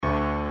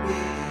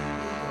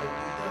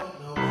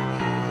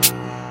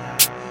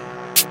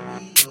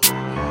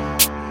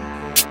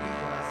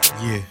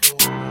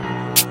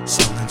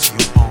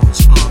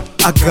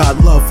I got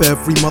love for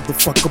every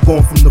motherfucker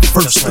born from the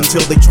first.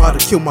 Until they try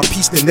to kill my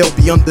peace, then they'll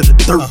be under the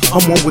dirt.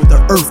 I'm one with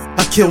the earth,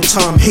 I kill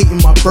time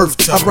hating my birth.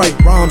 I write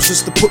rhymes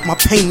just to put my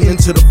pain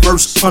into the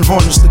verse.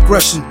 Unharnessed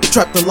aggression,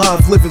 trapped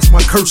alive, living's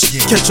my curse.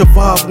 Catch a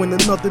vibe when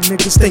another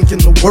nigga's thinking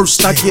the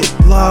worst. I get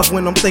live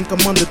when I'm think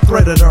I'm under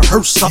threat of the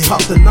hearse. I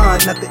pop the 9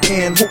 at the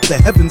end, hope the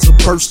heavens will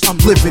burst. I'm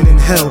living in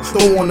hell,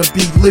 don't wanna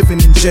be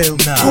living in jail.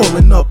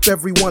 Calling up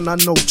everyone I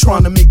know,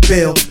 trying to make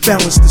bail.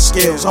 Balance the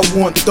scales, I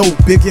want dope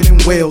bigger than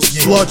whales,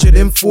 larger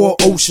than 4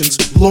 oceans,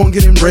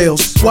 longer than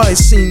rails. Why it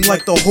seem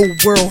like the whole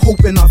world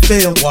hoping I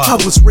fail? I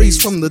was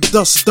raised from the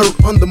dust, dirt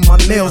under my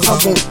nails. I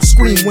won't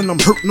scream when I'm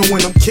hurt,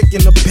 knowing I'm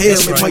kicking a pail.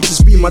 It might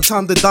just be my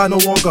time to die, no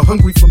longer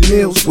hungry for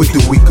meals. Where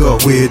do we go?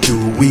 Where do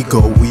we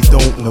go? We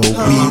don't know.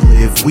 We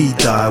live, we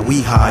die,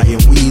 we high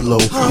and we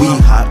low. We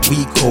hot,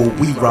 we cold,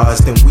 we rise,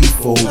 then we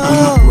fold.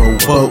 We grow,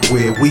 but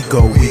where we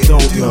go, we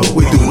don't know.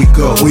 Where do we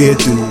go? Where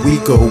do we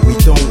go? We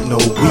don't know.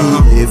 We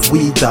live,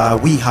 we die,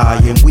 we high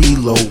and we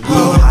low.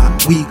 We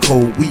hot, we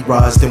cold, we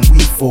rise, then we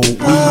fold. We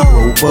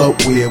grow,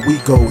 but where we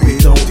go, we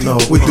don't know.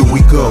 Where do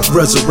we go?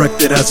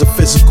 Resurrected as a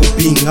physical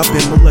being. I've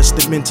been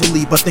molested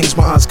mentally by things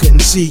my eyes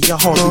couldn't see. I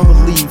hardly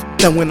believe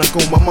that when I go,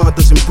 my mind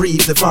doesn't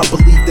breathe. If I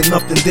believed in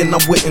nothing, then I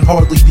wouldn't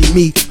hardly be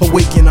me.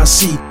 Awaken, I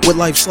see what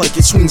life's like,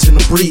 it swings in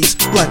the breeze.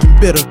 Black and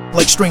bitter,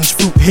 like strange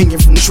fruit hanging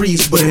from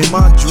trees. But in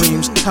my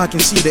dreams, I can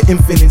see the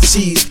infinite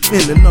seas,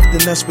 and the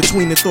nothing that's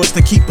between the thoughts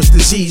that keep us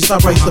diseased. I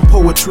write the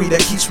poetry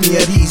that keeps me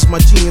at ease. My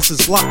genius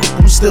is locked,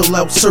 I'm still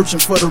out searching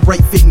for the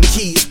right fitting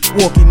keys.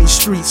 Walking these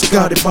streets,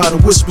 guided by the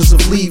whispers of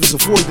leaves,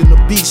 avoiding the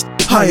beast,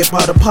 hired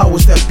by the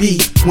powers that be.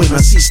 When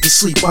I cease to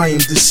sleep, I am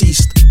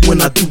deceased.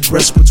 When I do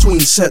rest between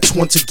sets,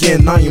 once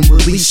again I am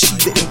released. She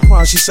didn't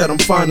cry, she said I'm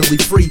finally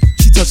free.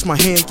 She touched my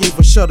hand, gave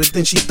a shudder,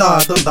 then she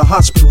died under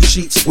hospital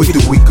sheets. Where do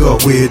we go?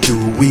 Where do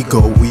we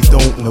go? We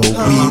don't know.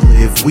 We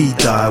live, we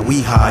die,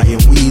 we high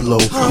and we low.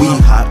 We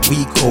hot,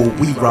 we cold,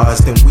 we rise,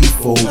 then we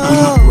fold.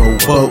 We grow,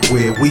 but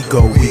where we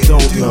go, we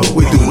don't know.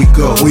 Where do we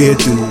go? Where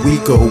do we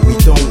go? We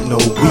don't know.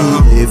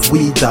 We live,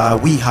 we die,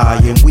 we high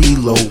and we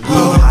low.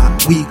 We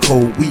hot, we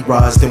cold, we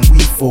rise, then we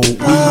fold. We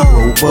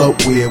grow,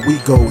 but where we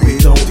go, we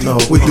don't know.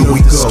 Where do we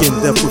go? The skin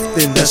depth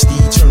within, that's the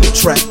eternal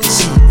track. The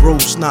seed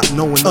grows, not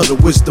knowing other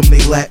wisdom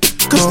they lack.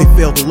 Cause they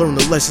fail to learn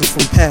the lessons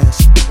from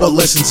past, or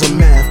lessons of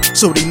math,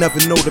 so they never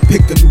know to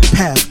pick a new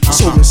path.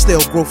 So when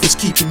stale growth is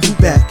keeping you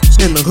back,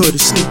 in the hood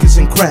is sneakers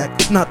and crack.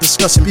 Not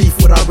discussing beef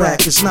with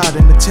Iraq, it's not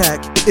an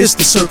attack, it's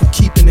the circle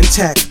keeping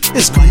intact.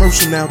 It's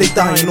commercial now, they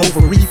dying over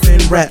reefer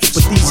and raps,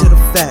 but these are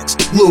the facts.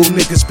 Little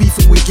niggas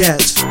beefing with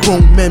gats,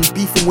 grown men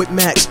beefing with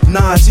max,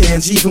 nods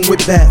hands even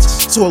with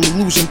bats. It's all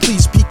illusion,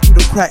 please peek through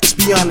the cracks,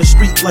 beyond the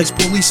street lights,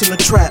 police in the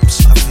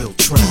traps. I feel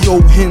trapped. The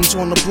old hens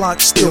on the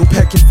block still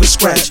pecking for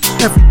scratch.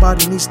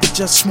 Everybody needs to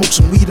just smoke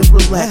some weed and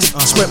relax.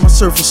 Spread my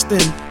surface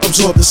thin,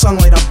 absorb the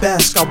sunlight I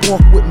bask. I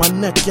walk with my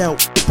neck out,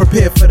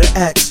 prepare for the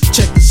axe.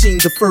 Check the scene,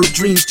 deferred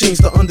dreams, change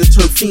the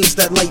undeterred fiends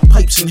that light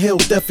pipes, inhale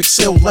death,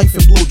 exhale life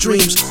and blow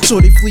dreams. So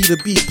they flee to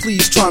be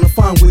pleased, trying to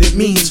find what it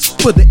means.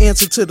 But the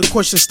answer to the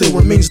question still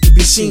remains to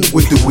be seen.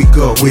 Where do we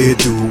go? Where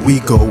do we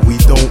go? We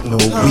don't know.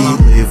 We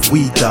live,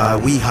 we die,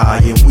 we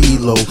high and we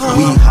low.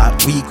 We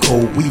hot, we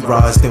cold, we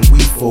rise, then we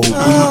fold.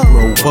 We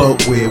grow,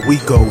 but where we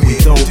go, we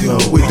don't know.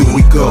 Where do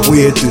we go?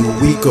 Where do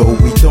we go?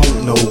 We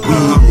don't know.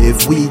 We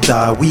live, we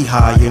die, we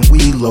high and we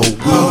low.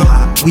 We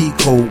hot, we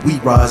cold, we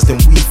rise, then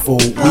we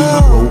fold. We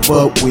grow,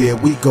 but where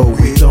we go,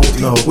 we don't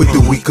know. Where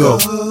do we go?